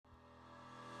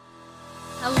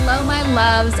Hello, my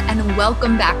loves, and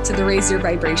welcome back to the Raise Your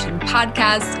Vibration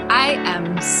podcast. I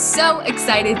am so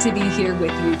excited to be here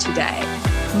with you today.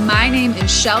 My name is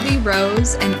Shelby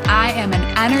Rose, and I am an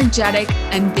energetic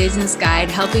and business guide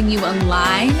helping you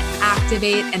align,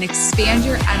 activate, and expand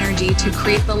your energy to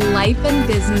create the life and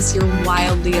business you're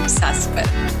wildly obsessed with.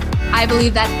 I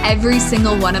believe that every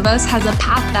single one of us has a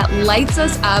path that lights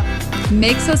us up,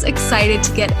 makes us excited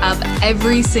to get up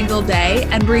every single day,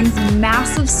 and brings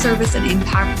massive service and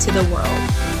impact to the world.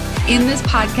 In this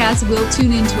podcast, we'll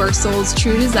tune into our soul's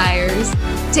true desires,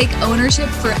 take ownership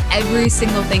for every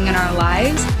single thing in our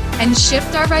lives, and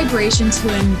shift our vibration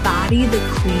to embody the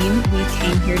queen we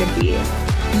came here to be.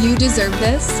 You deserve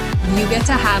this. You get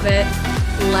to have it.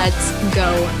 Let's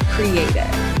go create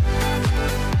it.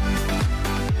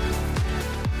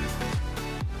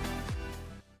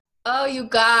 Oh, you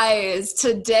guys,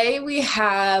 today we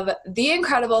have the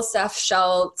incredible Steph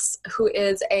Schultz, who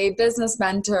is a business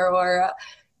mentor,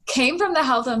 came from the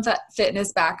health and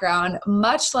fitness background,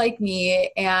 much like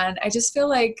me. And I just feel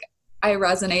like I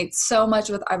resonate so much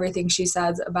with everything she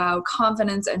says about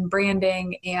confidence and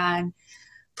branding and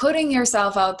putting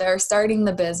yourself out there, starting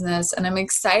the business. And I'm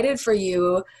excited for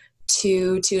you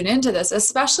to tune into this,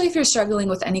 especially if you're struggling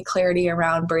with any clarity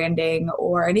around branding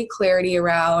or any clarity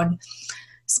around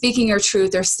speaking your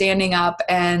truth or standing up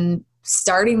and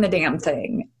starting the damn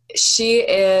thing. She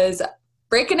is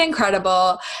freaking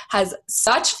incredible, has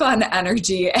such fun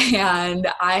energy, and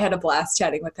I had a blast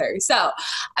chatting with her. So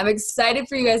I'm excited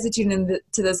for you guys to tune in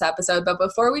to this episode. But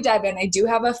before we dive in, I do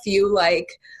have a few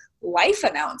life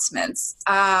announcements.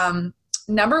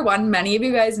 Number one, many of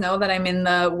you guys know that I'm in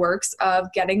the works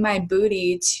of getting my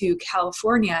booty to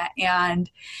California, and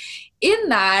in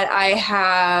that, I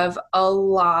have a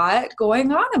lot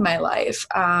going on in my life.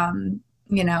 I've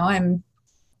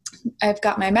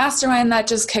got my mastermind that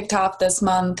just kicked off this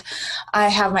month. I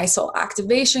have my soul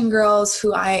activation girls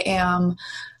who I am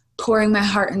pouring my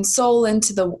heart and soul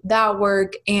into that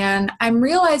work. And I'm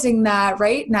realizing that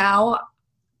right now,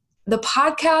 the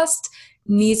podcast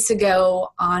needs to go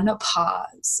on a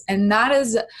pause. And that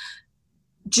is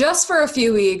just for a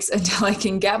few weeks until I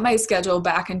can get my schedule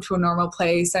back into a normal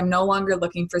place. I'm no longer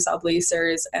looking for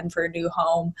subleasers and for a new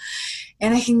home.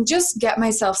 And I can just get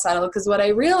myself settled, because what I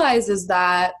realize is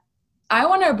that I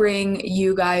want to bring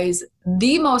you guys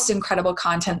the most incredible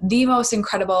content, the most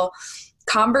incredible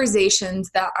conversations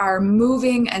that are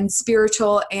moving and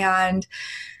spiritual and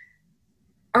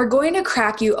are going to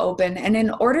crack you open. And in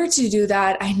order to do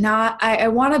that, I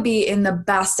want to be in the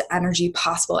best energy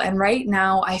possible. And right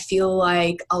now I feel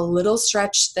like a little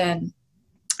stretched thin.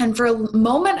 And for a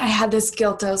moment I had this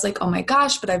guilt. I was like, oh my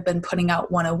gosh, but I've been putting out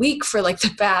one a week for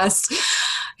the past,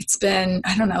 it's been,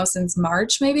 I don't know, since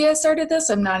March, maybe I started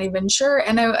this. I'm not even sure.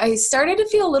 And I started to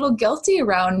feel a little guilty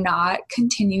around not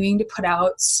continuing to put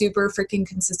out super freaking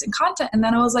consistent content. And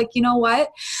then I was like, you know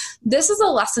what? This is a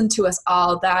lesson to us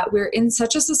all that we're in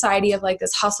such a society of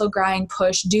this hustle, grind,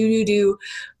 push, do,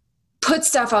 put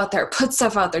stuff out there,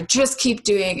 just keep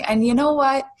doing. And you know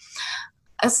what?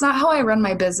 That's not how I run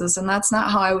my business. And that's not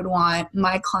how I would want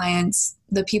my clients,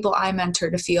 the people I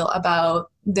mentor, to feel about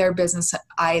their business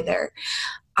either.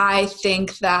 I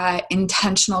think that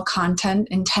intentional content,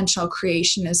 intentional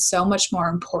creation is so much more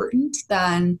important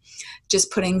than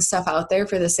just putting stuff out there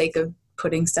for the sake of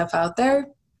putting stuff out there.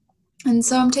 And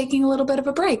so I'm taking a little bit of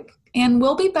a break, and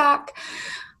we'll be back.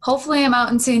 Hopefully I'm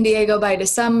out in San Diego by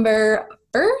December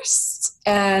 1st,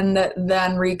 and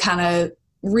then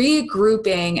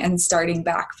regrouping and starting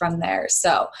back from there.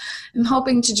 So I'm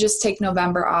hoping to just take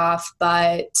November off,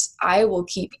 but I will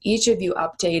keep each of you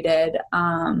updated.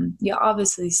 You'll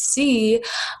obviously see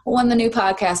when the new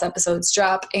podcast episodes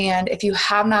drop. And if you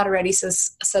have not already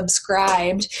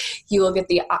subscribed, you will get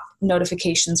the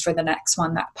notifications for the next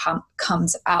one that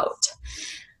comes out.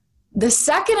 The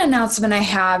second announcement I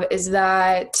have is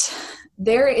that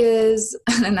there is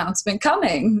an announcement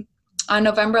coming. On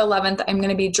November 11th, I'm going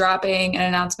to be dropping an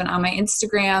announcement on my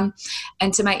Instagram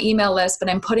and to my email list, but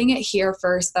I'm putting it here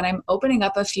first that I'm opening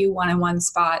up a few one-on-one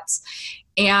spots.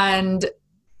 And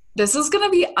this is going to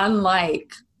be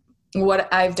unlike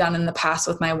what I've done in the past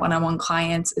with my one-on-one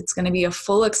clients. It's going to be a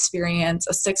full experience,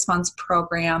 a 6-month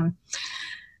program.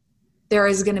 There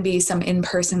is going to be some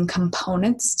in-person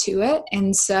components to it.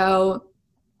 And so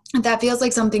if that feels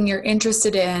like something you're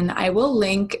interested in, I will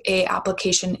link a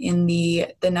application in the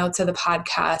notes of the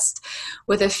podcast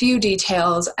with a few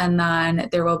details, and then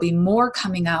there will be more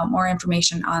coming out, more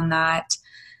information on that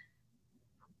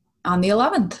on the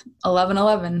 11th,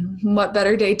 11/11. What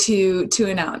better day to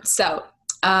announce? So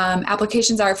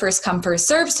applications are first come, first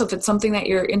serve. So if it's something that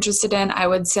you're interested in, I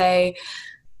would say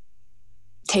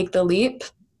take the leap,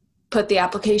 put the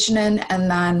application in,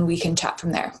 and then we can chat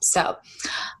from there. So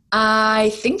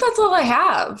I think that's all I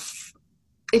have.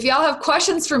 If y'all have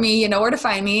questions for me, you know where to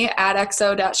find me at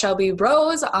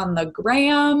xo.shelbyrose on the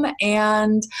gram.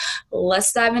 And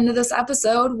let's dive into this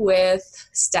episode with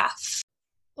Steph.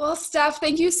 Well, Steph,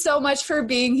 thank you so much for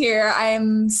being here.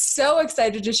 I'm so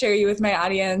excited to share you with my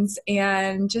audience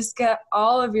and just get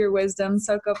all of your wisdom,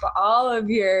 soak up all of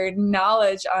your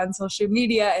knowledge on social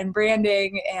media and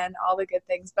branding and all the good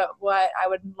things. But what I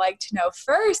would like to know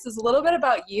first is a little bit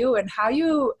about you and how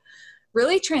you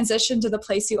really transitioned to the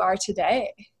place you are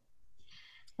today.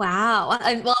 Wow.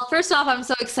 Well, first off, I'm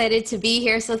so excited to be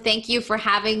here. So thank you for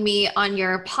having me on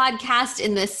your podcast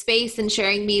in this space and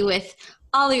sharing me with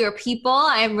all your people.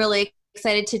 I'm really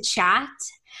excited to chat.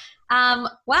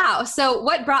 Wow. So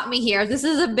what brought me here? This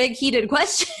is a big heated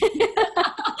question.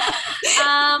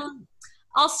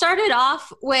 I'll start it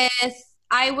off with,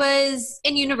 I was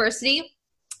in university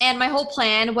and my whole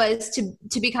plan was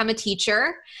to become a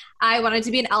teacher. I wanted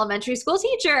to be an elementary school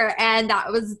teacher, and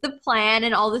that was the plan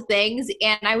and all the things.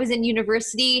 And I was in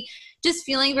university just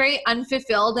feeling very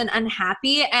unfulfilled and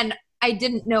unhappy. And I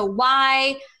didn't know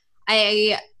why.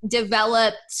 I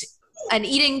developed an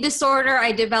eating disorder.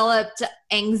 I developed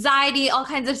anxiety, all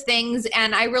kinds of things.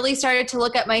 And I really started to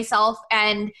look at myself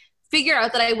and figure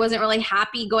out that I wasn't really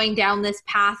happy going down this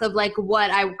path of like what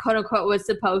I quote unquote was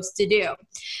supposed to do.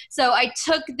 So I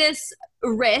took this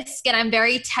risk, and I'm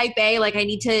very type A, like I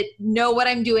need to know what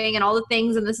I'm doing and all the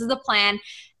things, and this is the plan.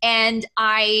 And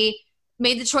I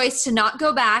made the choice to not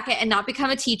go back and not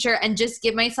become a teacher and just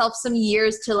give myself some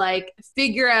years to like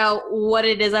figure out what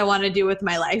it is I want to do with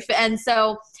my life. And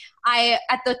so I,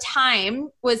 at the time,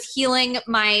 was healing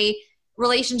my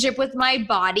relationship with my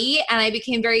body, and I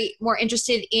became very more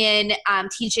interested in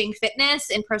teaching fitness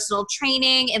and personal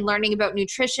training and learning about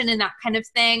nutrition and that kind of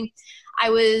thing. I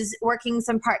was working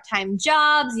some part-time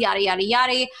jobs, yada, yada,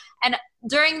 yada. And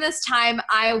during this time,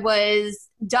 I was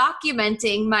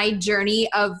documenting my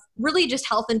journey of really just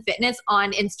health and fitness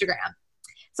on Instagram.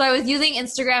 So I was using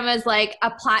Instagram as like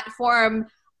a platform,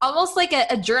 almost like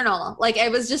a journal. Like I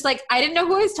was just like, I didn't know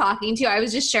who I was talking to. I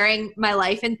was just sharing my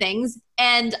life and things.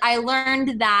 And I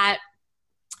learned that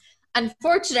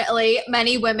unfortunately,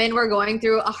 many women were going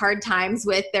through a hard times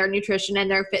with their nutrition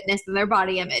and their fitness and their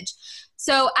body image.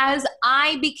 So as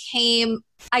I became,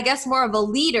 I guess, more of a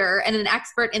leader and an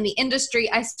expert in the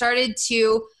industry, I started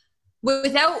to,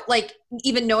 without like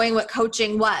even knowing what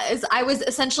coaching was, I was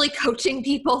essentially coaching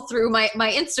people through my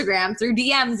Instagram, through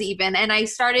DMs even. And I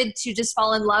started to just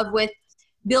fall in love with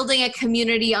building a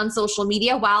community on social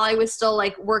media while I was still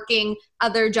like working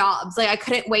other jobs. Like I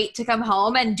couldn't wait to come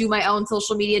home and do my own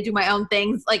social media, do my own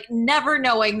things, like never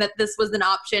knowing that this was an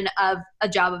option of a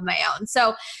job of my own.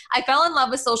 So I fell in love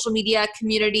with social media,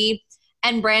 community,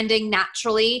 and branding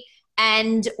naturally.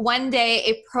 And one day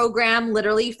a program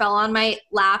literally fell on my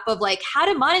lap of like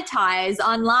how to monetize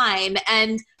online.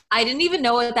 And I didn't even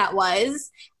know what that was.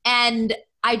 And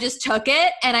I just took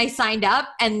it and I signed up,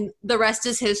 and the rest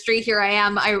is history. Here I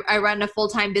am. I run a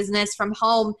full-time business from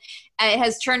home. It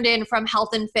has turned in from health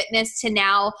and fitness to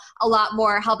now a lot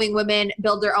more helping women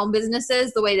build their own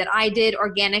businesses the way that I did,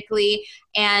 organically.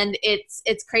 And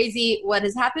it's crazy what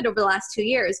has happened over the last 2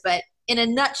 years. But in a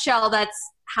nutshell, that's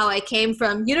how I came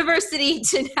from university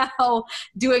to now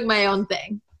doing my own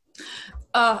thing.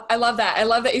 I love that. I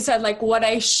love that you said like what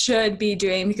I should be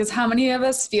doing, because how many of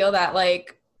us feel that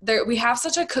like we have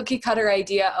such a cookie cutter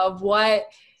idea of what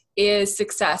is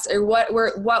success or what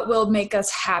will make us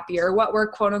happy or what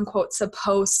we're quote unquote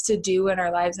supposed to do in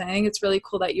our lives. And I think it's really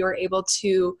cool that you were able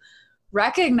to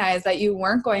recognize that you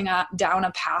weren't going down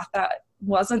a path that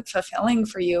wasn't fulfilling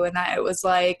for you, and that it was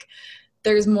like,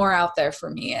 there's more out there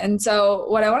for me. And so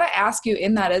what I want to ask you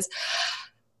in that is,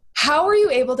 how were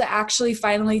you able to actually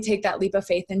finally take that leap of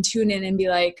faith and tune in and be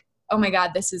like, oh my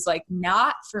God, this is like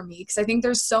not for me? Because I think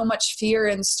there's so much fear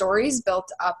and stories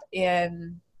built up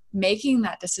in making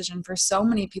that decision for so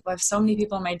many people. I have so many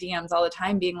people in my DMs all the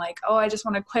time being like, oh, I just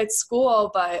want to quit school,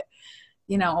 but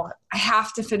you know, I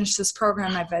have to finish this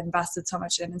program I've invested so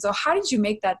much in. And so how did you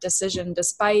make that decision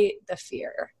despite the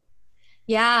fear?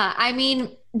 Yeah, I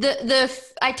mean,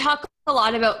 I talk a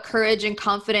lot about courage and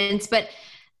confidence, but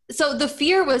so the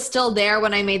fear was still there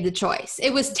when I made the choice.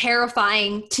 It was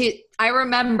terrifying I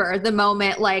remember the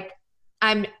moment, like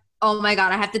oh my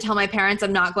God, I have to tell my parents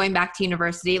I'm not going back to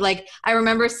university. Like I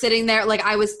remember sitting there, like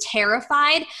I was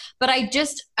terrified, but I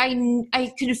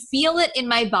could feel it in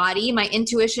my body, my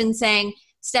intuition saying,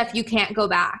 Steph, you can't go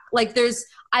back. Like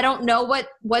I don't know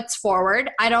what's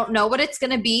forward. I don't know what it's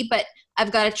going to be, but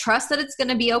I've got to trust that it's going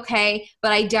to be okay.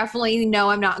 But I definitely know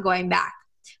I'm not going back.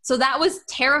 So that was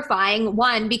terrifying,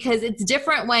 one, because it's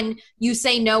different when you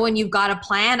say no and you've got a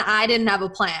plan. I didn't have a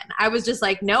plan. I was just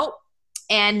like, nope.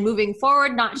 And moving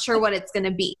forward, not sure what it's going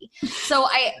to be. So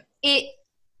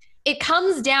it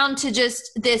comes down to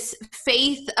just this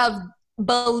faith of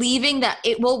believing that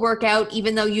it will work out,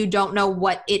 even though you don't know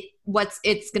what's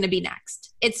going to be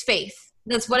next. It's faith.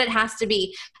 That's what it has to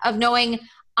be, of knowing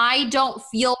I don't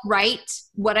feel right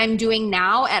what I'm doing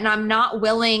now, and I'm not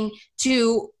willing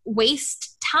to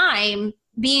waste time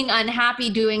being unhappy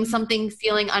doing something,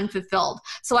 feeling unfulfilled.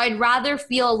 So I'd rather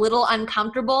feel a little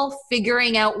uncomfortable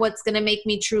figuring out what's going to make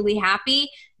me truly happy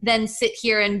than sit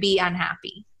here and be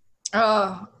unhappy.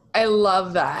 Oh, I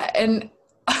love that. And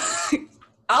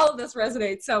all of this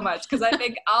resonates so much, because I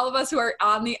think all of us who are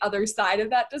on the other side of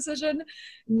that decision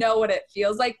know what it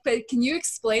feels like. But can you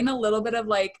explain a little bit of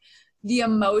like the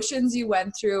emotions you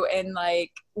went through, and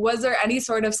like, was there any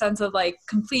sort of sense of like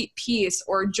complete peace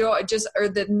or joy, or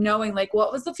the knowing, like,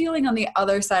 what was the feeling on the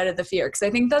other side of the fear? Because I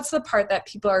think that's the part that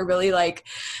people are really like,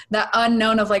 that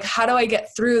unknown of like, how do I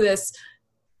get through this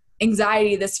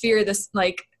anxiety, this fear, this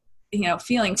like, you know,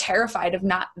 feeling terrified of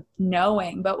not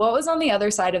knowing. But what was on the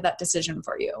other side of that decision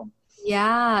for you?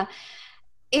 Yeah,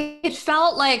 it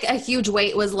felt like a huge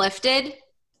weight was lifted.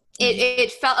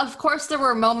 It felt, of course, there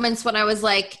were moments when I was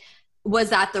like,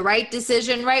 was that the right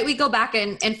decision, right? We go back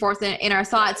and forth in our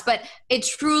thoughts, but it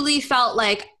truly felt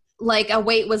like a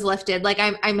weight was lifted. Like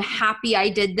I'm happy I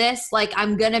did this. Like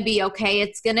I'm going to be okay.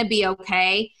 It's going to be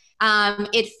okay.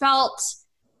 It felt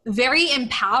very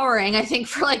empowering. I think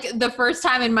for like the first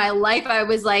time in my life, I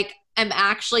was like, I'm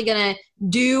actually going to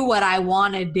do what I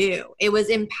want to do. It was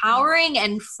empowering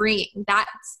and freeing.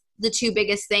 That's the two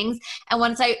biggest things. And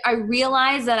once I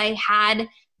realized that I had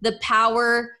the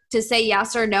power to say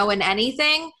yes or no in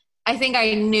anything, I think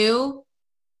I knew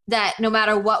that no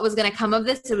matter what was going to come of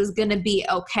this, it was going to be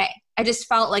okay. I just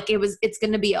felt like it's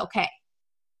going to be okay.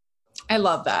 I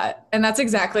love that. And that's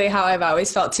exactly how I've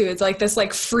always felt too. It's like this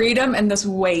like freedom and this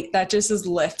weight that just is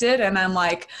lifted. And I'm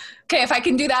like, okay, if I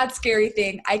can do that scary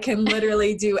thing, I can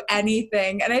literally do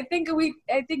anything. And I think,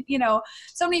 you know,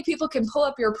 so many people can pull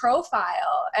up your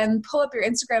profile and pull up your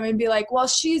Instagram and be like, well,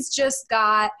 she's just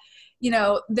got, you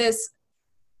know, this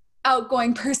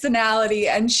outgoing personality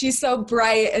and she's so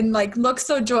bright and like looks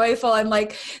so joyful, and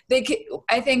like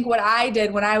I think what I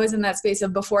did when I was in that space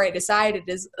of before I decided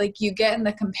is like you get in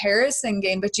the comparison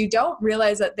game, but you don't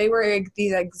realize that they were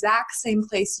the exact same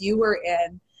place you were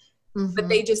in, but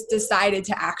they just decided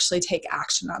to actually take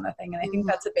action on the thing. And I think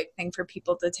that's a big thing for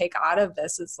people to take out of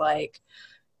this, is like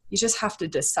you just have to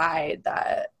decide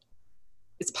that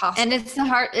it's possible. And it's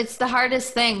the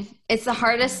hardest thing. It's the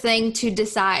hardest thing to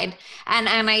decide. And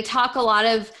I talk a lot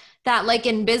of that, like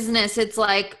in business, it's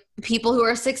like people who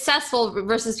are successful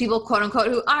versus people, quote unquote,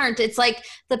 who aren't. It's like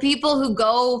the people who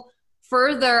go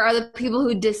further are the people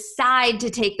who decide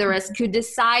to take the risk, who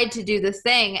decide to do the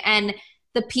thing. And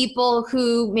the people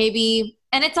who maybe,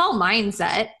 and it's all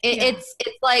mindset. It's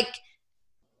like,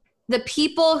 the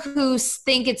people who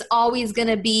think it's always going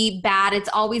to be bad, it's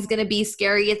always going to be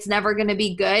scary, it's never going to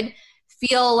be good,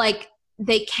 feel like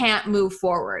they can't move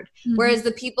forward. Whereas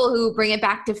the people who bring it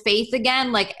back to faith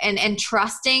again, like, and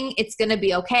trusting it's going to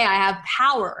be okay. I have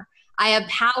power. I have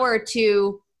power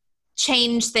to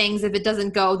change things if it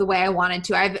doesn't go the way I wanted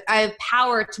to. I have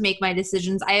power to make my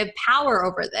decisions. I have power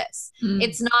over this.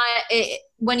 It's not,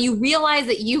 when you realize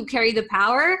that you carry the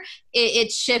power, it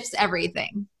shifts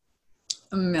everything.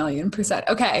 1,000,000%.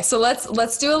 Okay. So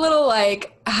let's do a little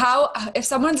like if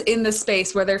someone's in the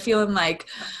space where they're feeling like,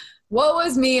 woe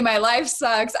is me, my life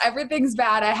sucks, everything's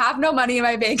bad, I have no money in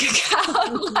my bank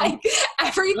account, like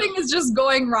everything is just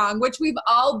going wrong, which we've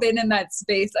all been in that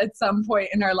space at some point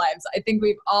in our lives. I think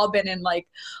we've all been in like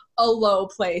a low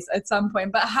place at some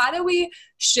point, but how do we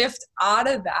shift out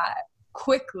of that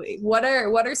quickly? What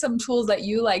are some tools that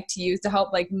you like to use to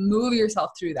help like move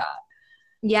yourself through that?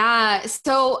 Yeah.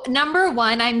 So number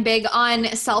one, I'm big on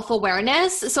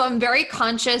self-awareness. So I'm very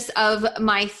conscious of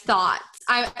my thoughts.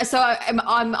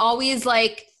 I'm always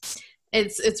like,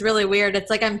 it's really weird. It's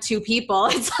like I'm two people.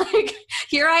 It's like,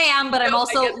 here I am, but I'm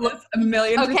also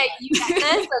 1,000,000%. Okay, you get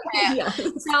this? Okay. Yes.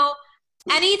 So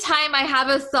anytime I have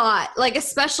a thought, like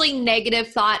especially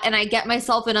negative thought, and I get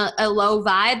myself in a low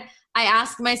vibe, I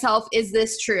ask myself, is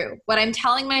this true? What I'm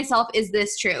telling myself, is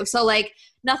this true? So like,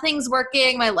 nothing's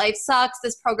working, my life sucks,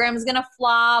 this program is going to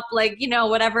flop, like, you know,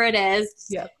 whatever it is.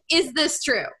 Yeah. Is this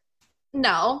true?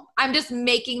 No, I'm just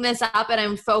making this up and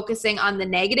I'm focusing on the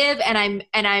negative, and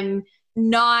I'm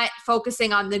not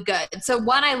focusing on the good. So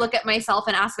one, I look at myself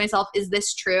and ask myself, is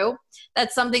this true?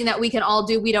 That's something that we can all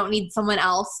do. We don't need someone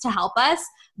else to help us,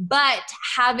 but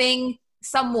having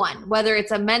someone, whether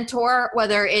it's a mentor,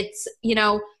 whether it's, you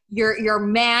know, your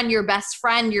man, your best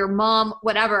friend, your mom,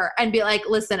 whatever, and be like,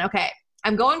 listen, okay,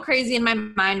 I'm going crazy in my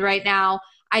mind right now.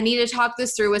 I need to talk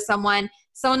this through with someone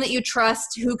that you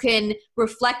trust who can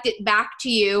reflect it back to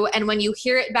you. And when you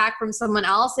hear it back from someone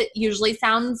else, it usually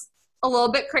sounds a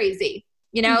little bit crazy,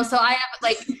 you know? So I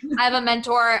have a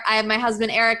mentor, I have my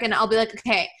husband, Eric, and I'll be like,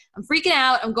 okay, I'm freaking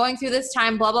out. I'm going through this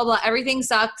time, blah, blah, blah. Everything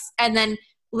sucks. And then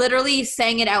literally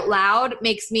saying it out loud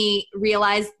makes me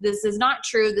realize this is not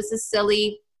true. This is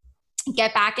silly.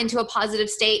 Get back into a positive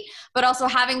state, but also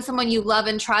having someone you love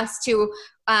and trust to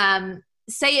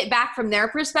say it back from their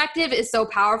perspective is so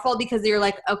powerful, because you're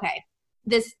like, okay,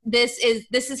 this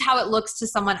is how it looks to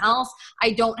someone else.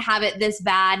 I don't have it this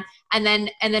bad. And then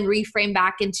reframe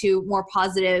back into more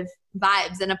positive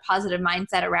vibes and a positive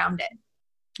mindset around it.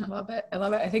 I love it. I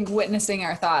love it. I think witnessing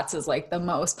our thoughts is like the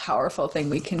most powerful thing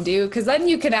we can do. Cause then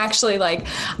you can actually like,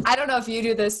 I don't know if you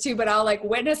do this too, but I'll like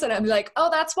witness it and be like, oh,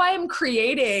 that's why I'm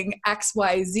creating X,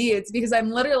 Y, Z. It's because I'm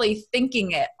literally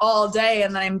thinking it all day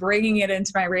and then I'm bringing it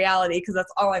into my reality because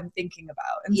that's all I'm thinking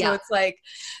about. And so it's like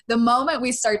the moment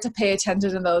we start to pay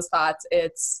attention to those thoughts,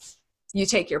 it's, you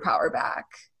take your power back.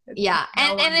 Yeah.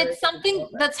 And it's something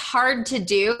that's hard to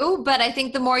do, but I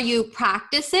think the more you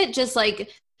practice it, just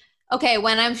like, okay,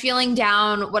 when I'm feeling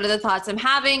down, what are the thoughts I'm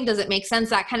having? Does it make sense?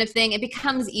 That kind of thing. It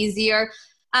becomes easier.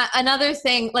 Another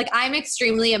thing, like I'm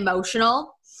extremely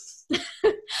emotional.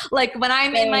 Like when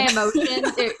I'm in my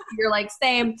emotions, you're like,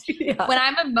 same. Yeah. When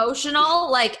I'm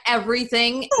emotional, like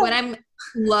everything, when I'm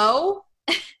low,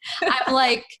 I'm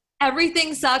like,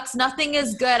 everything sucks. Nothing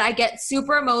is good. I get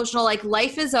super emotional. Like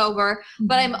life is over,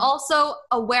 but I'm also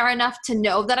aware enough to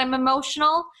know that I'm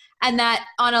emotional. And that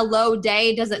on a low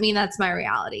day doesn't mean that's my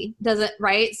reality. Doesn't,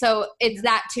 right? So it's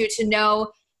that too, to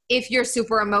know if you're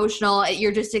super emotional,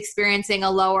 you're just experiencing a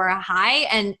low or a high,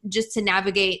 and just to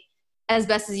navigate as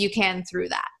best as you can through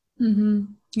that. Mm-hmm.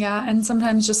 Yeah. And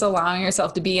sometimes just allowing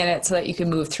yourself to be in it so that you can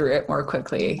move through it more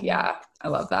quickly. Yeah. I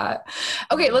love that.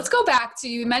 Okay. Let's go back to,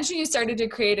 you mentioned you started to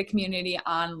create a community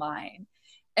online.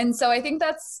 And so I think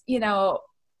that's, you know,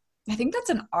 I think that's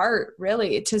an art,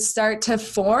 really, to start to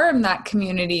form that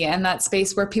community and that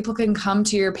space where people can come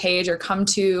to your page or come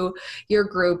to your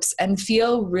groups and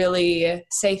feel really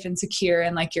safe and secure,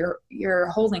 and like you're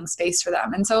holding space for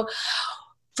them. And so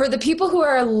for the people who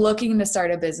are looking to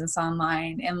start a business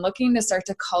online and looking to start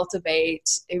to cultivate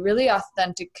a really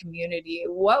authentic community,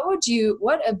 what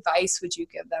advice would you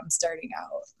give them starting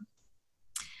out?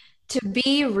 To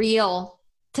be real.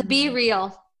 To be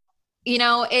real. You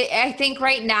know, I think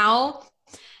right now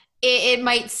it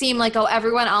might seem like, oh,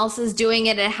 everyone else is doing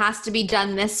it. It has to be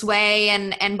done this way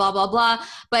and blah, blah, blah.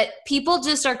 But people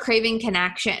just are craving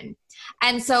connection.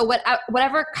 And so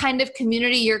whatever kind of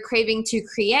community you're craving to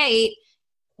create,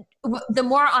 the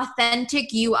more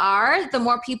authentic you are, the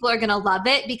more people are going to love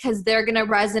it, because they're going to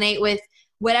resonate with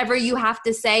whatever you have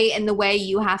to say and the way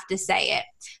you have to say it.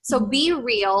 So be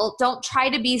real. Don't try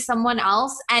to be someone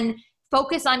else, and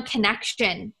focus on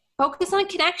connection. Focus on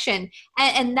connection.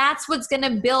 And that's what's going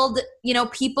to build, you know,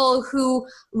 people who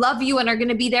love you and are going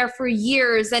to be there for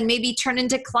years and maybe turn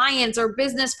into clients or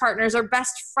business partners or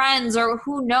best friends or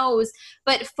who knows.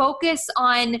 But focus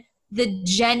on the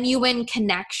genuine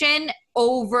connection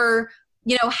over,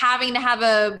 you know, having to have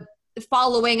a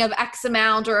following of X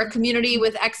amount or a community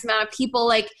with X amount of people.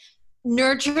 Like,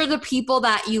 nurture the people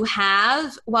that you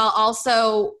have while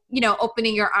also, you know,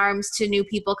 opening your arms to new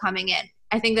people coming in.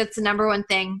 I think that's the number one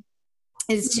thing,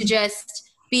 is to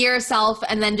just be yourself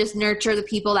and then just nurture the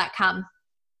people that come.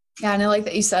 Yeah. And I like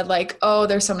that you said like, oh,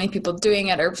 there's so many people doing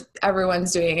it, or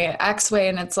everyone's doing it X way.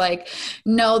 And it's like,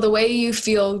 no, the way you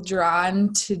feel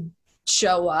drawn to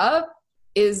show up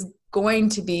is going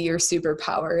to be your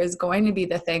superpower, is going to be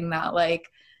the thing that like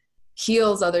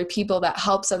heals other people, that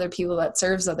helps other people, that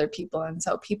serves other people. And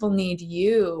so people need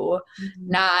you,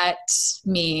 not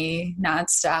me, not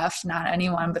Steph, not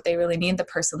anyone, but they really need the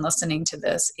person listening to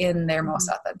this in their most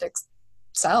authentic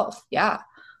self. Yeah.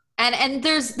 And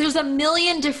there's a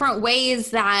million different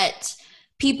ways that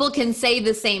people can say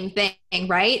the same thing,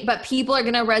 right? But people are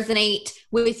going to resonate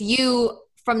with you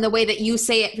from the way that you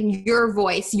say it, from your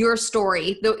voice, your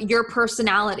story, your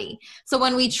personality. So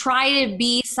when we try to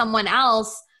be someone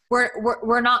else,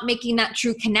 we're not making that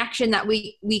true connection that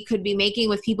we could be making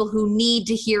with people who need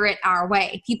to hear it our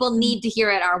way. People need to hear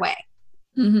it our way.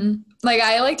 Mm-hmm. Like,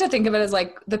 I like to think of it as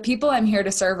like the people I'm here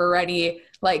to serve already,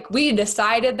 like we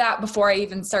decided that before I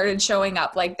even started showing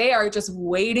up. Like they are just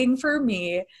waiting for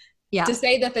me to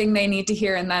say the thing they need to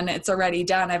hear. And then it's already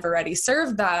done. I've already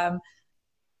served them,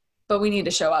 but we need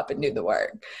to show up and do the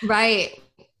work. Right.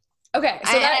 Okay.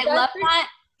 So I love that.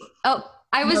 Oh,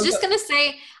 I was just going to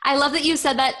say, I love that you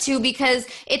said that too, because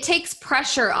it takes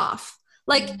pressure off.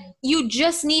 Like you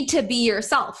just need to be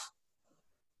yourself.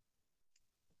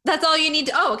 That's all you need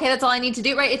to, oh, okay, that's all I need to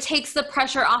do, right? It takes the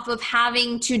pressure off of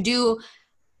having to do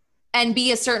and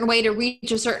be a certain way to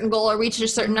reach a certain goal or reach a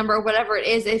certain number or whatever it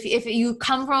is. If you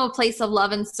come from a place of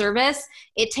love and service,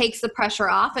 it takes the pressure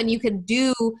off, and you can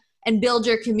do and build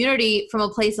your community from a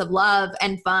place of love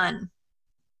and fun.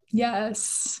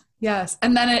 Yes. Yes.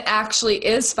 And then it actually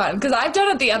is fun, because I've done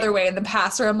it the other way in the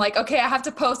past where I'm like, okay, I have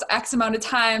to post X amount of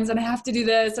times and I have to do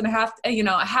this and I have to, you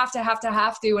know, I have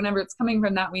to, whenever it's coming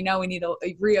from that, we know we need to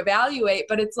reevaluate,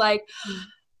 but it's like,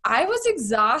 I was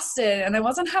exhausted and I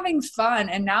wasn't having fun.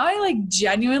 And now I like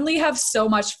genuinely have so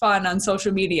much fun on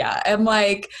social media. I'm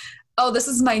like, oh, this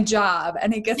is my job,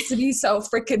 and it gets to be so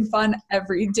freaking fun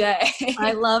every day.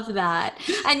 I love that.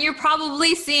 And you're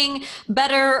probably seeing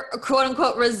better quote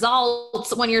unquote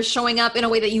results when you're showing up in a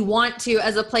way that you want to,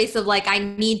 as a place of like, I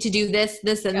need to do this,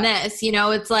 this, and this, you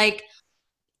know, it's like,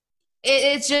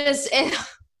 it's just, and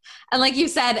like you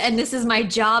said, and this is my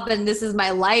job and this is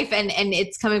my life. And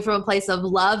it's coming from a place of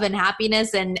love and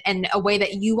happiness and a way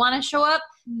that you want to show up.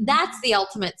 That's the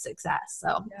ultimate success.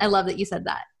 So I love that you said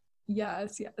that.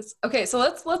 Yes. Yes. Okay. So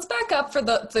let's back up for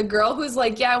the girl who's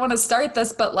like, yeah, I want to start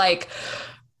this, but like,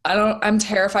 I'm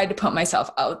terrified to put myself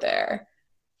out there.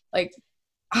 Like,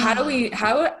 how do we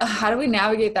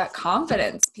navigate that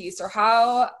confidence piece, or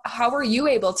how were you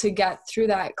able to get through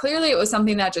that? Clearly it was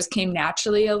something that just came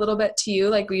naturally a little bit to you.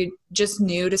 Like we just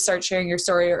knew to start sharing your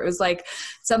story, or it was like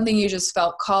something you just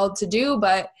felt called to do,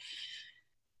 but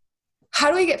how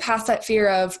do we get past that fear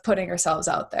of putting ourselves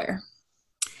out there?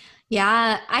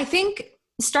 Yeah, I think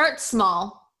start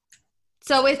small.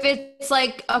 So if it's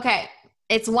like, okay,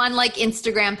 it's one like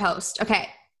Instagram post. Okay,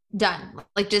 done.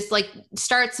 Like just like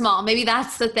start small. Maybe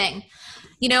that's the thing.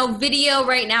 You know, video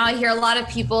right now, I hear a lot of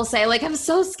people say like, I'm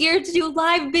so scared to do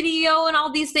live video and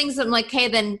all these things. I'm like, okay,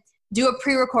 then do a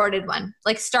pre-recorded one.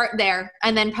 Like start there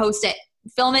and then post it.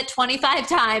 Film it 25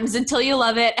 times until you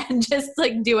love it and just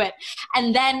like do it.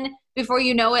 And then before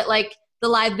you know it, like the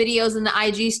live videos and the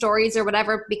IG stories or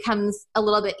whatever becomes a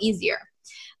little bit easier.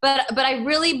 But I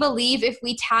really believe if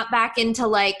we tap back into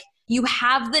like, you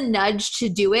have the nudge to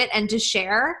do it and to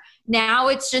share. Now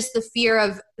it's just the fear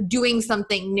of doing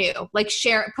something new, like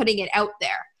putting it out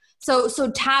there. So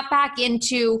tap back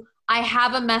into, I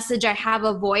have a message, I have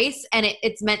a voice, and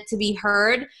it's meant to be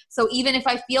heard. So even if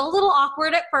I feel a little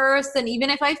awkward at first, and even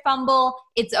if I fumble,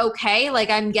 it's okay. Like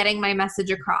I'm getting my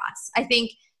message across. I think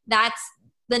that's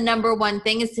the number one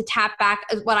thing, is to tap back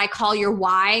as what I call your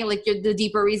why, like the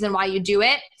deeper reason why you do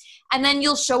it. And then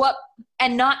you'll show up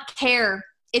and not care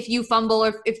if you fumble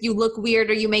or if you look weird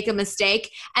or you make a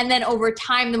mistake. And then over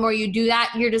time, the more you do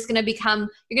that, you're going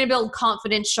to build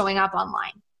confidence showing up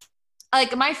online.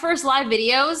 Like my first live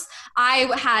videos,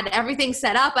 I had everything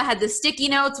set up. I had the sticky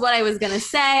notes, what I was going to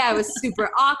say. I was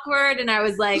super awkward and I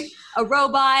was like a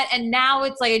robot. And now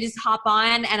it's like, I just hop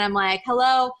on and I'm like,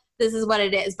 hello, this is what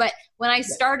it is. But when I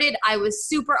started, I was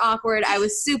super awkward. I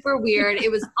was super weird. It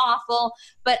was awful.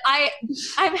 But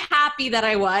I'm happy that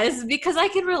I was, because I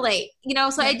can relate, you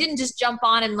know, so I didn't just jump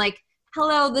on and like,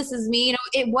 hello, this is me. You know,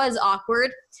 it was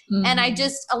awkward. Mm-hmm. And I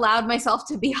just allowed myself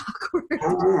to be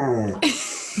awkward.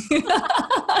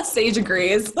 Sage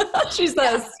agrees. She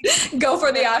says, go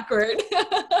for the awkward.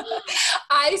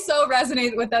 I so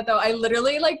resonate with that though. I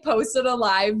literally like posted a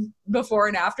live before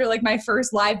and after, like my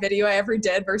first live video I ever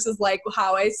did versus like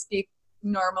how I speak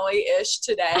normally-ish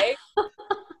today.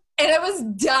 And I was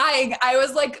dying. I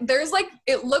was like,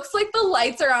 it looks like the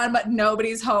lights are on, but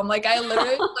nobody's home. Like I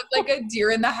literally looked like a deer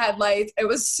in the headlights. It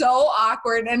was so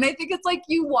awkward. And I think it's like,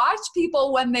 you watch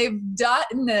people when they've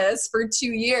done this for 2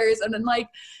 years, and then like,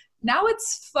 now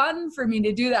it's fun for me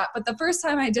to do that. But the first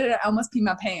time I did it, I almost peed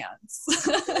my pants.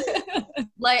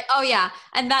 Like, oh yeah.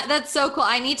 And that's so cool.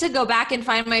 I need to go back and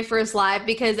find my first live,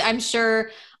 because I'm sure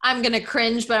I'm going to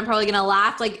cringe, but I'm probably going to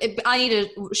laugh. Like I need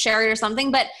to share it or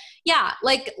something. But yeah,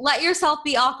 like let yourself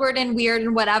be awkward and weird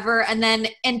and whatever. And then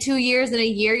in 2 years and a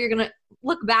year, you're going to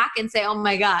look back and say, oh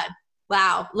my God,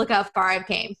 wow, look how far I've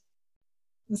came.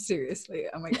 Seriously.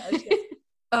 Oh my gosh.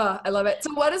 Oh, I love it.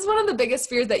 So what is one of the biggest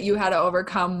fears that you had to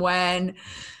overcome when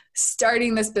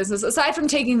starting this business, aside from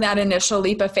taking that initial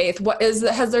leap of faith?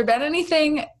 Has there been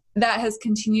anything that has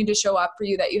continued to show up for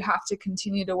you that you have to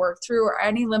continue to work through, or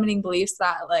any limiting beliefs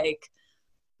that like,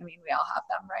 I mean, we all have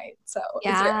them, right? So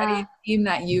Is there anything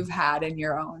that you've had in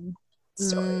your own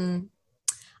story?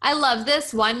 I love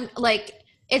this one. Like,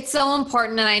 it's so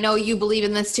important, and I know you believe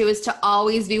in this too, is to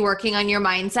always be working on your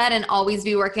mindset and always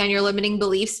be working on your limiting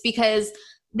beliefs, because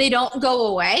they don't go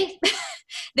away.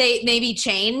 they maybe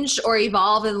change or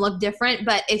evolve and look different.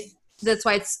 But if that's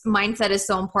why mindset is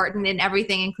so important in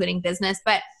everything, including business.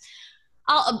 But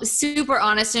I'll super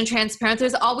honest and transparent.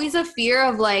 There's always a fear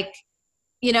of like,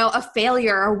 you know, a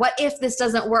failure, or what if this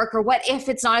doesn't work, or what if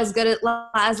it's not as good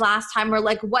as last time, or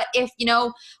like, what if, you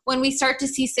know, when we start to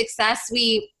see success,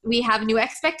 we have new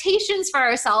expectations for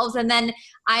ourselves. And then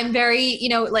I'm very, you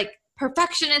know, like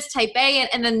perfectionist type A,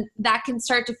 and then that can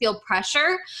start to feel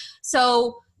pressure.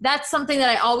 So that's something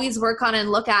that I always work on and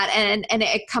look at. And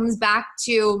it comes back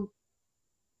to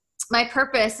my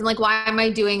purpose and like, why am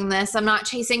I doing this? I'm not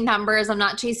chasing numbers. I'm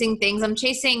not chasing things. I'm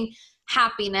chasing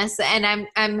happiness, and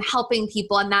I'm helping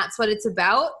people, and that's what it's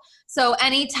about. So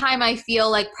anytime I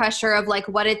feel like pressure of like,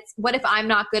 what if I'm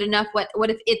not good enough? What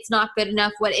if it's not good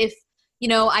enough? What if, you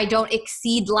know, I don't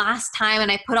exceed last time, and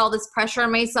I put all this pressure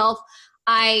on myself?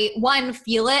 I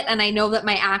feel it, and I know that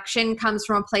my action comes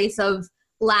from a place of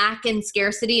lack and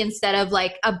scarcity instead of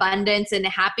like abundance and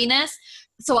happiness.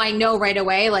 So I know right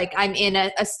away, like I'm in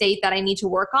a state that I need to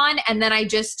work on. And then I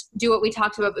just do what we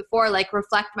talked about before, like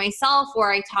reflect myself,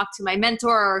 or I talk to my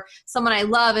mentor or someone I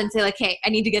love and say like, hey, I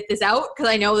need to get this out because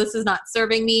I know this is not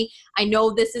serving me. I know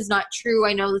this is not true.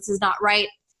 I know this is not right.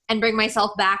 And bring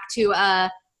myself back to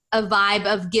a vibe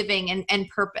of giving and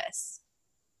purpose.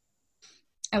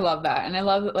 I love that. And I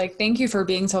love that, like, thank you for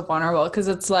being so vulnerable, because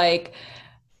it's like,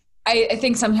 I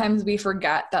think sometimes we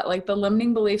forget that like the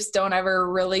limiting beliefs don't ever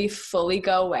really fully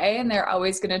go away, and they're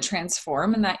always going to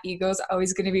transform, and that ego is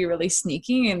always going to be really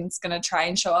sneaky, and it's going to try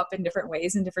and show up in different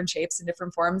ways, in different shapes, in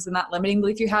different forms. And that limiting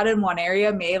belief you had in one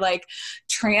area may like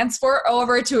transfer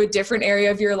over to a different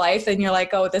area of your life, and you're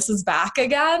like, oh, this is back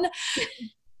again.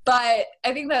 But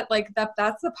I think that like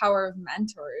that's the power of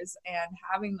mentors, and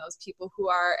having those people who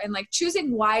are, and like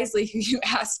choosing wisely who you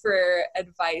ask for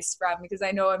advice from, because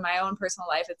I know in my own personal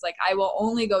life, it's like, I will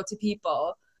only go to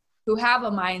people who have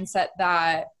a mindset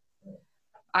that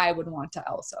I would want to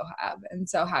also have. And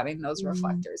so having those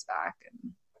reflectors back.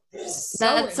 And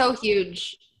that's so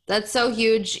huge. That's so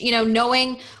huge. You know,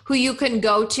 knowing who you can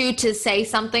go to say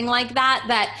something like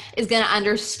that is going to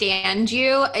understand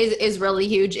you is really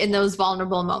huge in those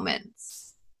vulnerable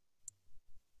moments.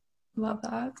 Love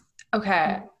that.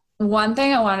 Okay. One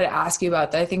thing I wanted to ask you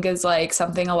about that I think is like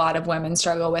something a lot of women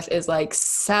struggle with is like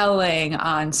selling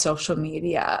on social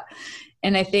media.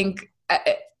 And I think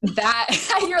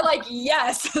that you're like,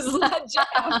 yes, this is my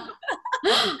jam.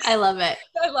 I love it.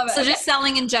 I love it. So just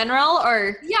selling in general,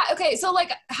 or? Yeah. Okay. So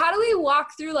like, how do we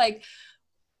walk through like,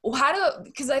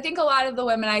 because I think a lot of the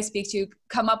women I speak to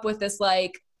come up with this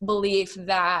like belief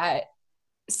that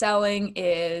selling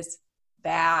is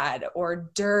bad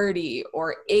or dirty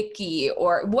or icky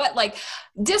or what, like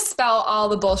dispel all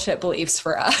the bullshit beliefs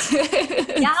for us.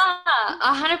 Yeah,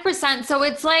 100%. So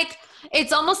it's like,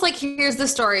 it's almost like, here's the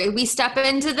story. We step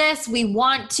into this, we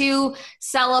want to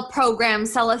sell a program,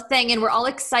 sell a thing, and we're all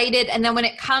excited. And then when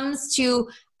it comes to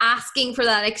asking for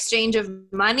that exchange of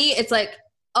money, it's like,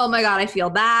 oh my God, I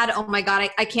feel bad. Oh my God,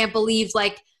 I can't believe,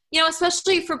 like, you know,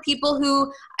 especially for people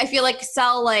who I feel like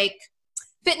sell like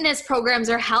fitness programs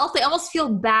or health, they almost feel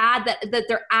bad that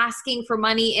they're asking for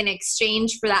money in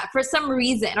exchange for that for some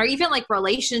reason, or even like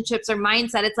relationships or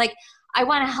mindset. It's like, I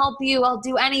want to help you. I'll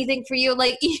do anything for you.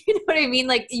 Like, you know what I mean?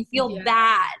 Like you feel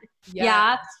bad.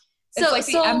 Yeah. So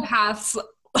it's like the empaths.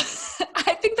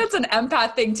 I think that's an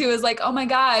empath thing too, is like, oh my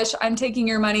gosh, I'm taking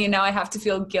your money and now I have to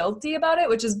feel guilty about it,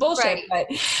 which is bullshit. Right.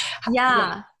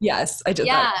 But yes, I did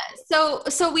that.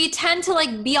 So we tend to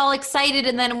like be all excited.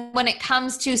 And then when it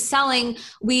comes to selling,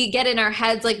 we get in our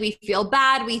heads, like we feel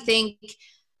bad. We think,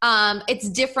 it's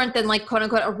different than like quote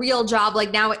unquote a real job.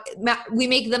 Like now we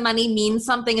make the money mean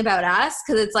something about us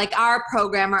because it's like our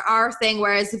program or our thing.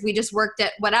 Whereas if we just worked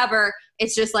at whatever,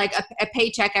 it's just like a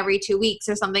paycheck every 2 weeks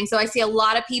or something. So I see a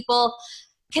lot of people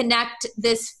connect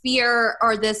this fear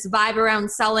or this vibe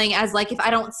around selling as like, if I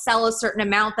don't sell a certain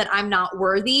amount, that I'm not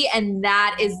worthy. And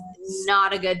that is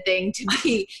not a good thing to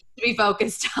be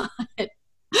focused on.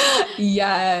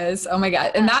 Yes. Oh my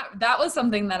God. And that was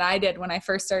something that I did when I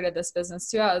first started this business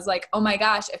too. I was like, oh my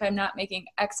gosh, if I'm not making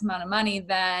X amount of money,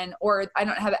 then, or I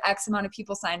don't have X amount of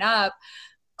people sign up,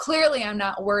 clearly I'm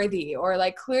not worthy, or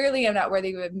like, clearly I'm not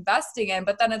worthy of investing in.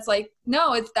 But then it's like,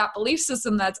 no, it's that belief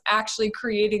system that's actually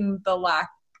creating the lack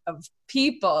of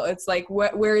people. It's like,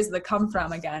 where is the come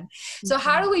from again? So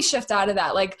how do we shift out of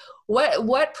that? Like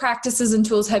what practices and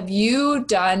tools have you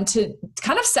done to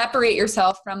kind of separate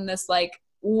yourself from this, like,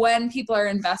 when people are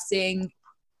investing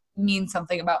means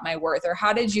something about my worth? Or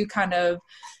how did you kind of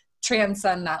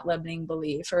transcend that limiting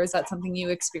belief? Or is that something you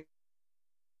experienced?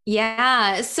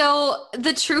 Yeah. So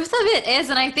the truth of it is,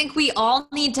 and I think we all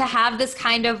need to have this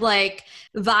kind of like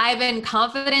vibe and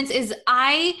confidence is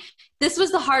this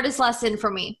was the hardest lesson for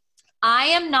me. I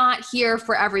am not here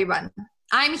for everyone.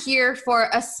 I'm here for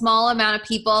a small amount of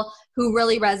people who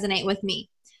really resonate with me.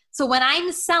 So when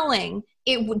I'm selling,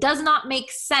 it does not make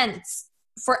sense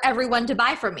for everyone to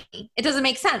buy from me. It doesn't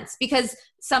make sense because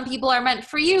some people are meant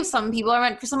for you, some people are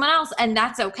meant for someone else, and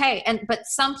that's okay. But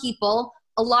some people,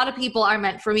 a lot of people are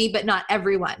meant for me, but not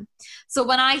everyone. So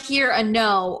when I hear a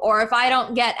no, or if I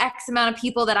don't get X amount of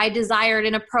people that I desired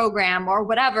in a program or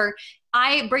whatever,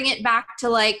 I bring it back to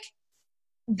like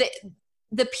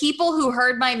the people who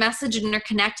heard my message and are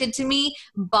connected to me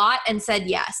bought and said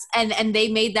yes, and they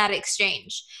made that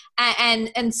exchange.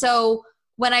 And so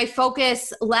when I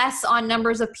focus less on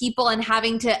numbers of people and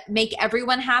having to make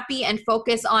everyone happy and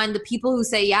focus on the people who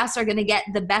say yes are going to get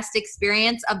the best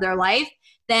experience of their life,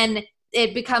 then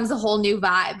it becomes a whole new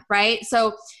vibe, right?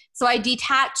 So I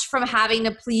detach from having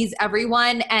to please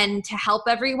everyone and to help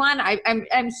everyone.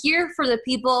 I'm here for the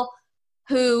people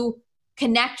who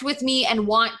connect with me and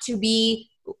want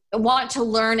to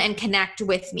learn and connect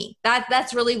with me.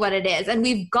 That's really what it is. And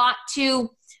we've got to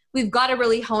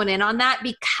really hone in on that,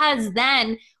 because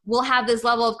then we'll have this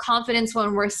level of confidence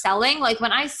when we're selling. Like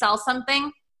when I sell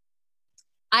something,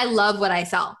 I love what I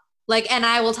sell. Like, and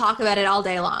I will talk about it all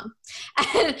day long.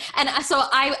 And so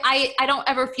I don't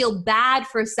ever feel bad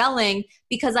for selling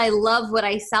because I love what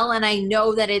I sell and I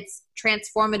know that it's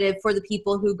transformative for the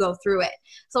people who go through it.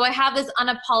 So I have this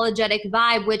unapologetic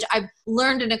vibe, which I've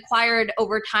learned and acquired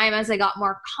over time as I got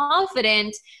more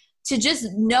confident, to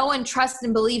just know and trust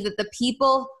and believe that the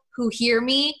people who hear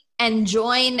me and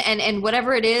join and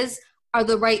whatever it is are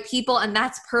the right people. And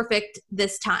that's perfect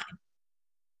this time.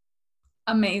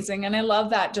 Amazing. And I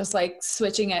love that, just like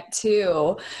switching it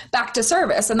to back to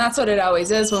service. And that's what it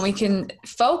always is, when we can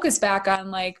focus back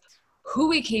on like who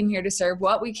we came here to serve,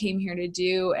 what we came here to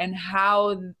do, and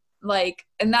how, like,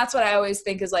 and that's what I always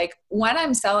think is like, when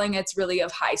I'm selling, it's really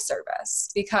of high service,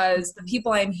 because the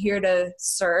people I'm here to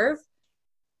serve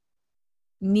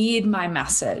need my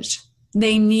message.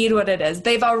 They need what it is.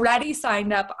 They've already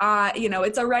signed up on,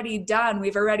 it's already done.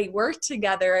 We've already worked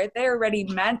together. They're already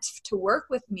meant to work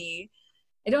with me.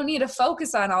 I don't need to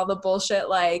focus on all the bullshit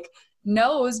like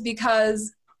no's,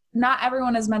 because not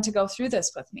everyone is meant to go through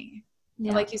this with me.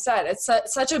 Yeah. Like you said, it's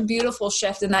such a beautiful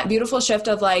shift, and that beautiful shift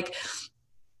of like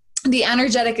the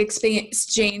energetic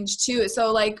exchange too.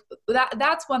 So like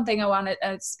that's one thing I want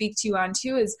to speak to you on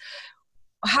too, is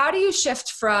how do you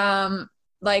shift from,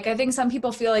 like, I think some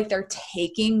people feel like they're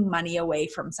taking money away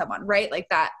from someone, right? Like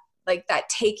that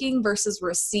taking versus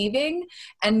receiving,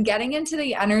 and getting into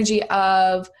the energy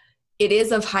of, it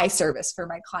is of high service for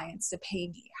my clients to pay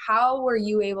me. How were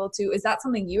you able to, is that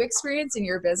something you experience in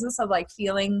your business, of like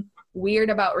feeling weird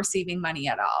about receiving money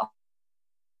at all?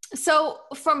 So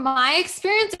from my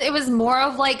experience, it was more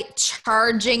of like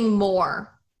charging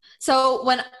more. So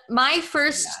when my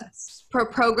first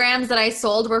programs that I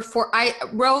sold were I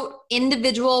wrote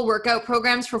individual workout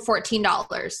programs for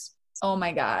 $14. Oh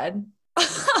my God.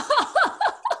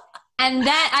 And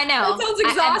that, I know. That sounds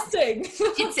exhausting.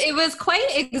 It was quite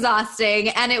exhausting.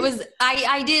 And it was,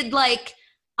 I did like,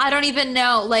 I don't even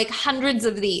know, like hundreds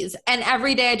of these. And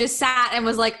every day I just sat and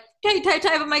was like, type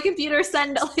on my computer,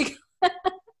 send, like,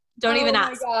 don't even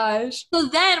ask. Oh my gosh. So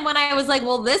then when I was like,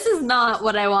 well, this is not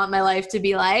what I want my life to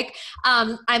be like,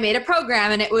 I made a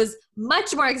program, and it was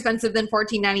much more expensive than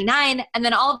 $14.99. And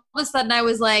then all of a sudden I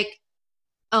was like,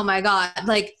 oh my God,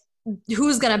 like,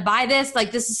 who's going to buy this?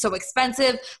 Like, this is so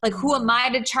expensive. Like, who am I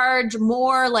to charge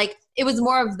more? Like, it was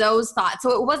more of those thoughts.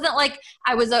 So it wasn't like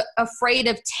I was afraid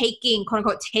of taking, quote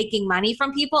unquote, taking money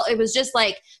from people. It was just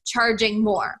like charging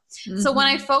more. Mm-hmm. So when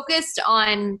I focused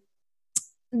on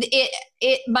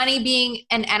money being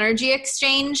an energy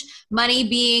exchange, money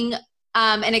being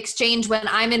an exchange when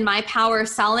I'm in my power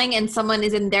selling and someone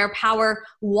is in their power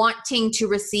wanting to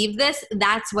receive this,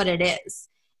 that's what it is.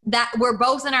 That we're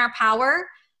both in our power.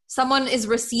 Someone is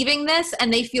receiving this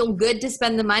and they feel good to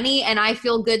spend the money, and I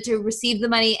feel good to receive the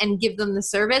money and give them the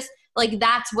service. Like,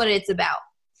 that's what it's about.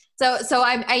 So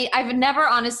I've never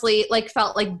honestly like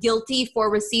felt like guilty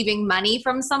for receiving money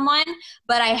from someone,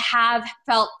 but I have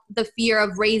felt the fear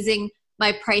of raising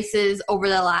my prices over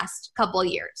the last couple of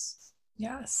years.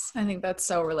 Yes, I think that's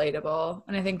so relatable.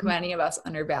 And I think many of us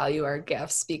undervalue our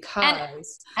gifts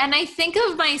because and I think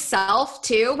of myself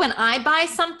too, when I buy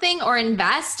something or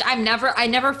invest, I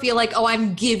never feel like, oh,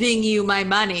 I'm giving you my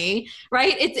money,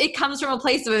 right? It comes from a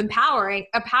place of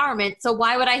empowerment. So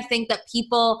why would I think that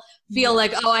people feel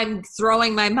like, oh, I'm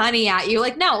throwing my money at you?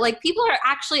 Like, no, like people are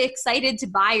actually excited to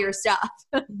buy your stuff.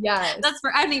 yes. That's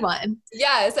for anyone.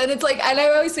 Yes. And it's like, and I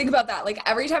always think about that. Like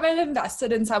every time I've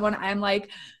invested in someone, I'm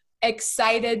like,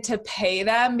 excited to pay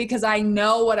them because I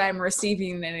know what I'm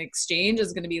receiving in exchange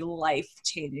is going to be life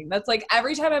changing. That's like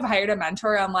every time I've hired a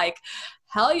mentor, I'm like,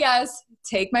 hell yes,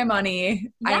 take my money.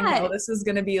 Yes. I know this is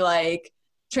going to be like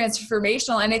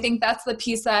transformational. And I think that's the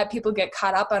piece that people get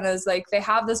caught up on is like, they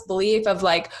have this belief of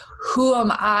like, who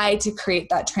am I to create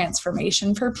that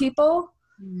transformation for people?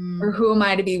 Or who am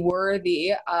I to be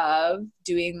worthy of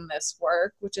doing this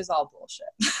work, which is all bullshit.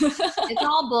 It's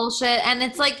all bullshit. And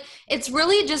it's like, it's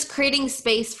really just creating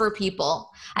space for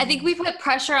people. I think we put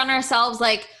pressure on ourselves,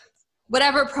 like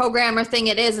whatever program or thing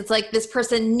it is, it's like this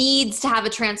person needs to have a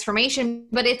transformation,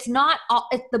 but it's not,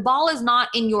 the ball is not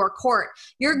in your court.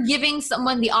 You're giving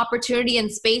someone the opportunity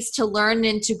and space to learn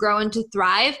and to grow and to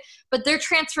thrive, but their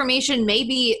transformation may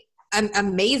be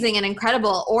amazing and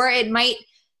incredible, or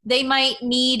they might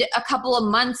need a couple of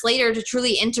months later to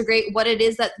truly integrate what it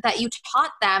is that you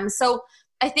taught them. So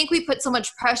I think we put so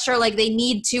much pressure, like they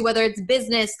need to, whether it's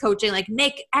business coaching, like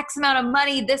make X amount of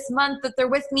money this month that they're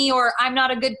with me, or I'm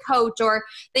not a good coach, or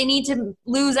they need to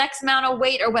lose X amount of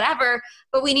weight or whatever.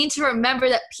 But we need to remember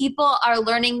that people are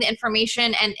learning the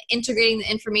information and integrating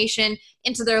the information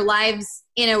into their lives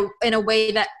in a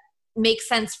way that makes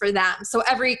sense for them. So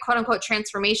every quote unquote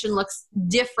transformation looks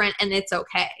different, and it's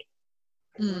okay.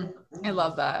 I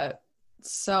love that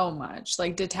so much.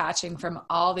 Like detaching from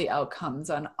all the outcomes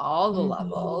on all the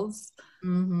levels.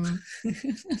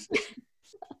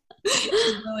 She's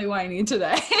really whiny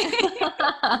today.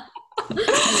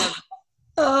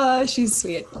 She's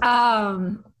sweet.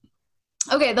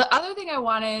 Okay. The other thing I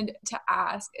wanted to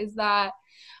ask is that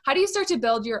how do you start to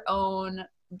build your own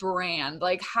brand?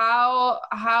 Like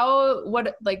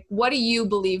what do you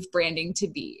believe branding to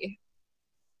be?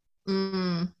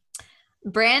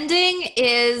 Branding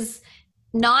is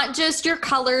not just your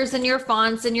colors and your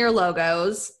fonts and your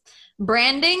logos.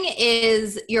 Branding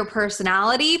is your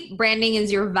personality. Branding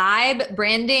is your vibe.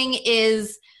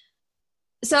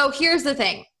 So here's the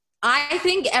thing. I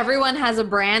think everyone has a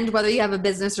brand, whether you have a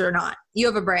business or not. You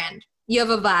have a brand. You have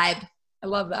a vibe. I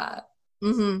love that.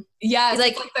 Yeah,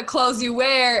 like the clothes you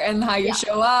wear and how you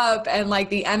show up and like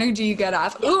the energy you get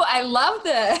off. Ooh, I love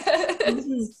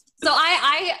this. So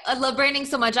I love branding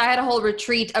so much. I had a whole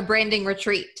retreat, a branding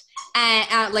retreat.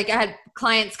 And like I had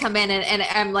clients come in and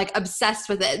I'm like obsessed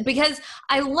with it because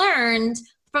I learned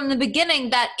from the beginning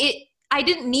that I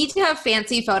didn't need to have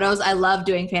fancy photos. I love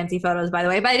doing fancy photos, by the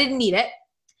way, but I didn't need it.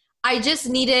 I just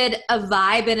needed a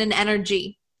vibe and an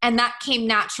energy. And that came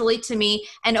naturally to me.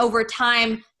 And over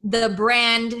time, the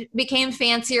brand became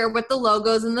fancier with the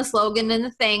logos and the slogan and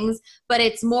the things, but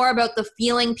it's more about the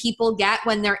feeling people get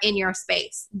when they're in your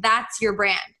space. That's your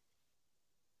brand.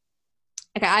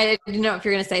 Okay, I didn't know if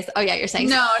you're going to say, oh yeah, you're saying.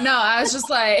 No, I was just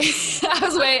like,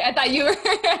 I thought you were,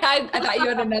 I thought you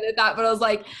had admitted that, but I was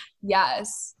like,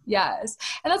 yes.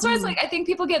 And that's why it's like, I think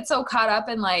people get so caught up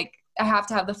in like, I have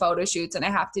to have the photo shoots and I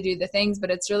have to do the things,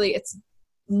 but it's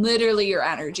literally your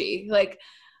energy. Like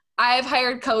I've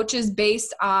hired coaches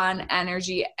based on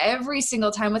energy every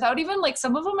single time without even like,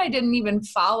 some of them I didn't even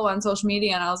follow on social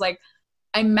media. And I was like,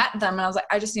 I met them and I was like,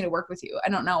 I just need to work with you. I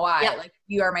don't know why. Yeah. Like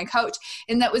you are my coach.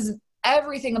 And that was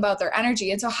everything about their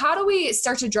energy. And so how do we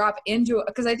start to drop into it?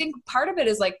 Because I think part of it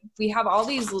is like, we have all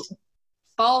these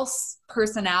false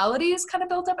personalities kind of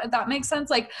built up, if that makes sense.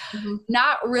 Like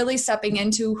not really stepping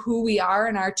into who we are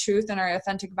and our truth and our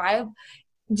authentic vibe.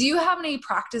 Do you have any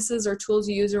practices or tools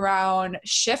you use around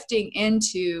shifting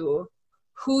into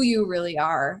who you really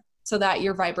are so that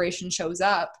your vibration shows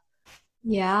up?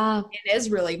 Yeah. It is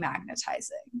really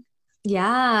magnetizing.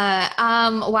 Yeah.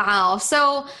 Wow.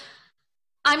 So,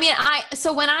 I mean,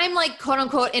 so when I'm like, quote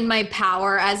unquote, in my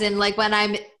power, as in like when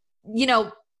I'm,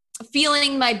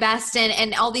 feeling my best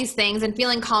and all these things and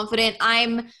feeling confident,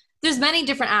 there's many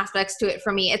different aspects to it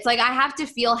for me. It's like, I have to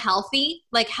feel healthy.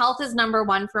 Like health is number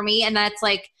one for me. And that's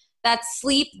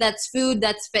sleep, that's food,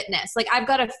 that's fitness. Like I've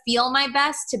got to feel my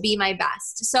best to be my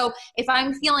best. So if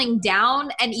I'm feeling down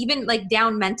and even like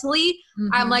down mentally,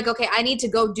 I'm like, okay, I need to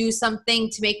go do something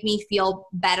to make me feel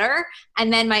better.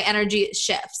 And then my energy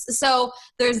shifts. So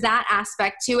there's that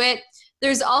aspect to it.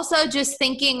 There's also just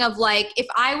thinking of like, if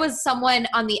I was someone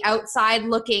on the outside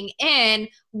looking in,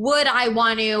 would I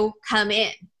want to come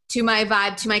in to my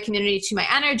vibe, to my community, to my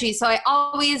energy. So I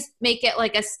always make it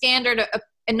like a standard,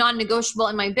 a non-negotiable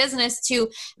in my business to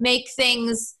make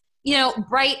things, you know,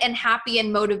 bright and happy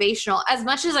and motivational. As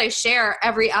much as I share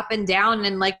every up and down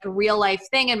and like a real life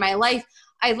thing in my life,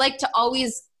 I like to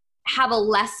always have a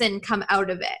lesson come out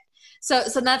of it. So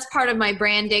that's part of my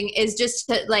branding, is just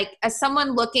to, like, as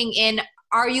someone looking in,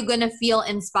 are you going to feel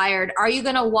inspired? Are you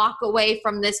going to walk away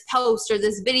from this post or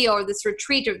this video or this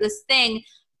retreat or this thing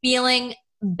feeling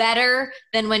better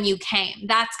than when you came?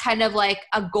 That's kind of like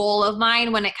a goal of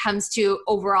mine when it comes to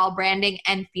overall branding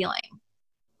and feeling.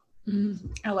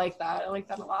 I like that. I like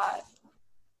that a lot.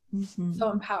 Mm-hmm. So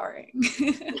empowering.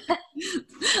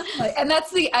 And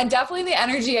that's definitely the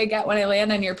energy I get when I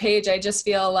land on your page. I just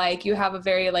feel like you have a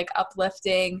very like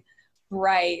uplifting,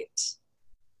 bright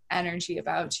energy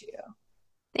about you.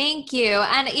 Thank you.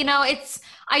 And you know,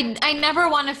 I never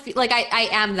want to feel like I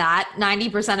am that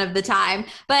 90% of the time,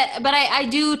 but I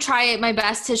do try my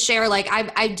best to share. Like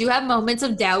I do have moments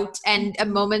of doubt and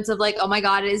moments of like, oh my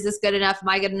God, is this good enough? Am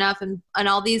I good enough? And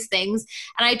all these things.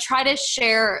 And I try to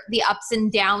share the ups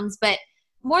and downs, but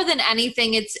more than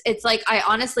anything, it's like, I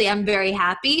honestly am very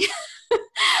happy.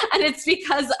 And it's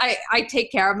because I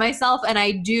take care of myself and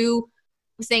I do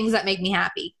things that make me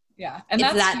happy. Yeah. And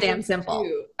it's that damn simple.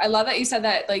 Too. I love that you said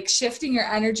that, like shifting your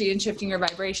energy and shifting your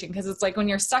vibration. Because it's like when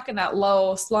you're stuck in that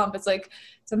low slump, it's like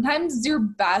sometimes your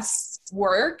best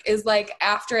work is like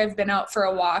after I've been out for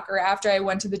a walk or after I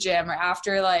went to the gym or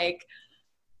after like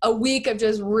a week of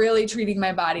just really treating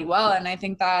my body well. And I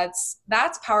think that's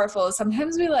powerful.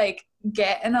 Sometimes we like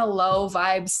get in a low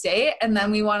vibe state and then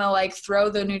we want to like throw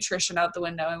the nutrition out the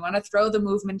window and want to throw the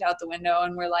movement out the window.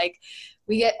 And we're like,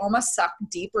 we get almost sucked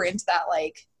deeper into that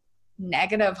like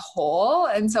negative hole.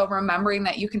 And so remembering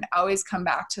that you can always come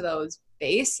back to those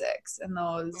basics and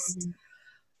those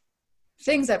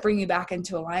things that bring you back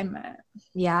into alignment.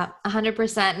 Yeah,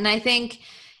 100%. And I think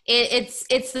it's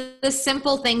the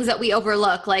simple things that we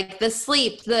overlook, like the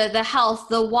sleep, the health,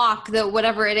 the walk, the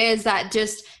whatever it is that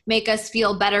just make us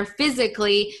feel better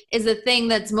physically is the thing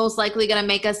that's most likely going to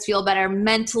make us feel better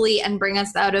mentally and bring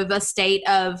us out of a state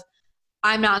of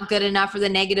I'm not good enough or the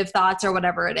negative thoughts or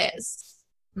whatever it is.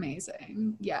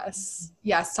 Amazing. Yes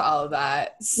to all of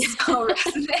that. So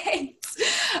resonates.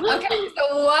 Okay,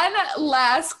 so one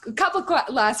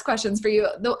last questions for you.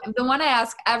 The one I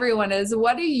ask everyone is,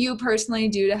 what do you personally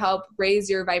do to help raise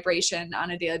your vibration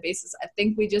on a daily basis? I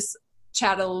think we just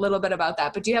chatted a little bit about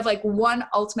that, but do you have like one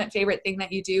ultimate favorite thing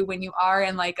that you do when you are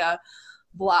in like a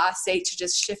blah state to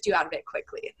just shift you out of it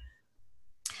quickly?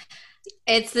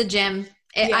 It's the gym.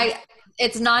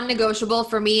 It's non-negotiable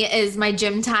for me is my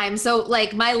gym time. So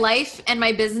like my life and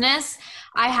my business,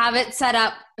 I have it set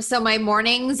up. So my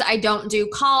mornings, I don't do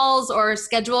calls or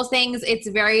schedule things. It's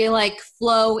very like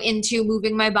flow into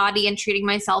moving my body and treating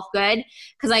myself good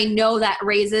because I know that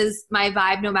raises my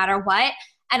vibe no matter what.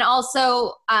 And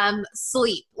also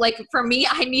sleep. Like for me,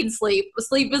 I need sleep.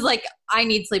 Sleep is like, I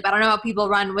need sleep. I don't know how people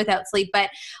run without sleep, but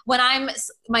when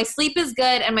my sleep is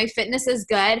good and my fitness is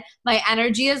good, my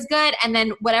energy is good. And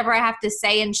then whatever I have to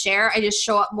say and share, I just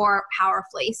show up more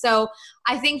powerfully. So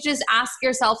I think just ask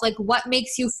yourself, like, what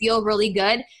makes you feel really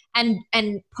good and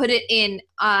put it in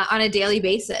on a daily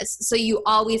basis. So you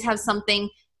always have something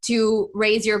to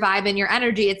raise your vibe and your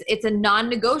energy. It's a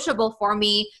non-negotiable for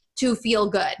me to feel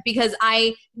good because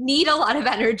I need a lot of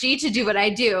energy to do what I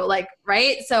do, like,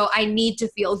 right? So I need to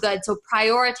feel good. So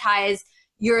prioritize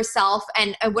yourself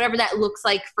and whatever that looks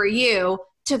like for you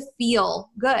to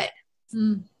feel good.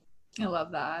 I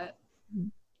love that.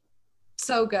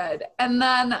 So good. And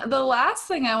then the last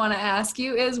thing I want to ask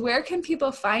you is, where can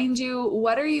people find you?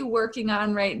 What are you working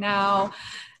on right now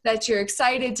that you're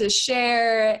excited to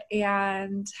share?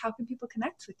 And how can people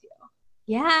connect with you?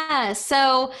 Yeah.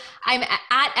 So I'm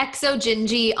at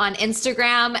ExoGingy on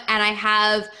Instagram, and I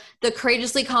have the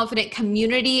Courageously Confident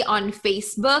community on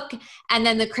Facebook, and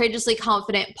then the Courageously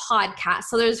Confident podcast.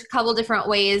 So there's a couple different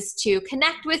ways to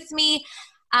connect with me.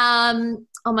 Oh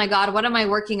my God, what am I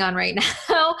working on right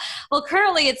now? Well,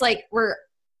 currently it's like we're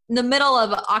in the middle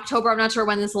of October. I'm not sure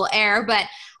when this will air, but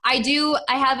I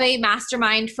have a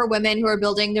mastermind for women who are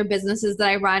building their businesses that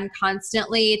I run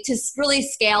constantly to really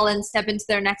scale and step into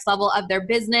their next level of their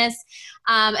business.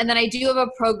 And then I do have a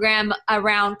program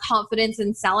around confidence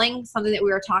in selling, something that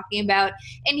we were talking about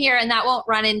in here, and that won't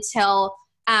run until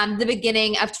the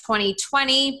beginning of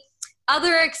 2020.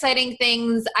 Other exciting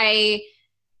things,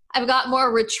 I've got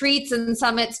more retreats and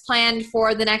summits planned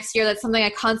for the next year. That's something I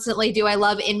constantly do. I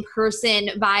love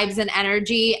in-person vibes and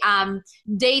energy.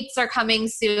 Dates are coming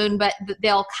soon, but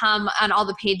they'll come on all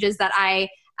the pages that I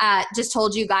just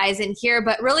told you guys in here.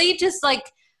 But really just like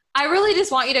I really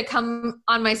just want you to come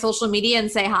on my social media and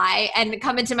say hi and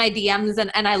come into my DMs.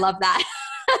 And I love that.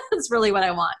 That's really what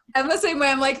I want. I'm the same way.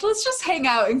 I'm like, let's just hang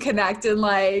out and connect and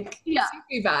like, Yeah.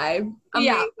 we vibe.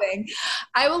 Amazing. Yeah.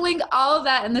 I will link all of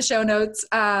that in the show notes.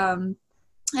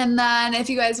 And then if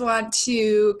you guys want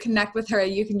to connect with her,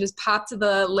 you can just pop to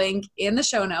the link in the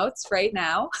show notes right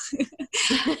now.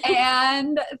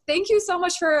 And thank you so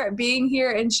much for being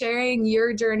here and sharing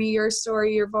your journey, your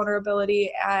story, your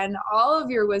vulnerability, and all of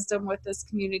your wisdom with this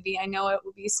community. I know it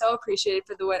will be so appreciated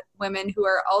for the women who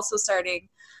are also starting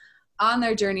on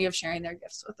their journey of sharing their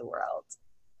gifts with the world.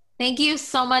 Thank you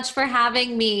so much for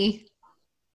having me.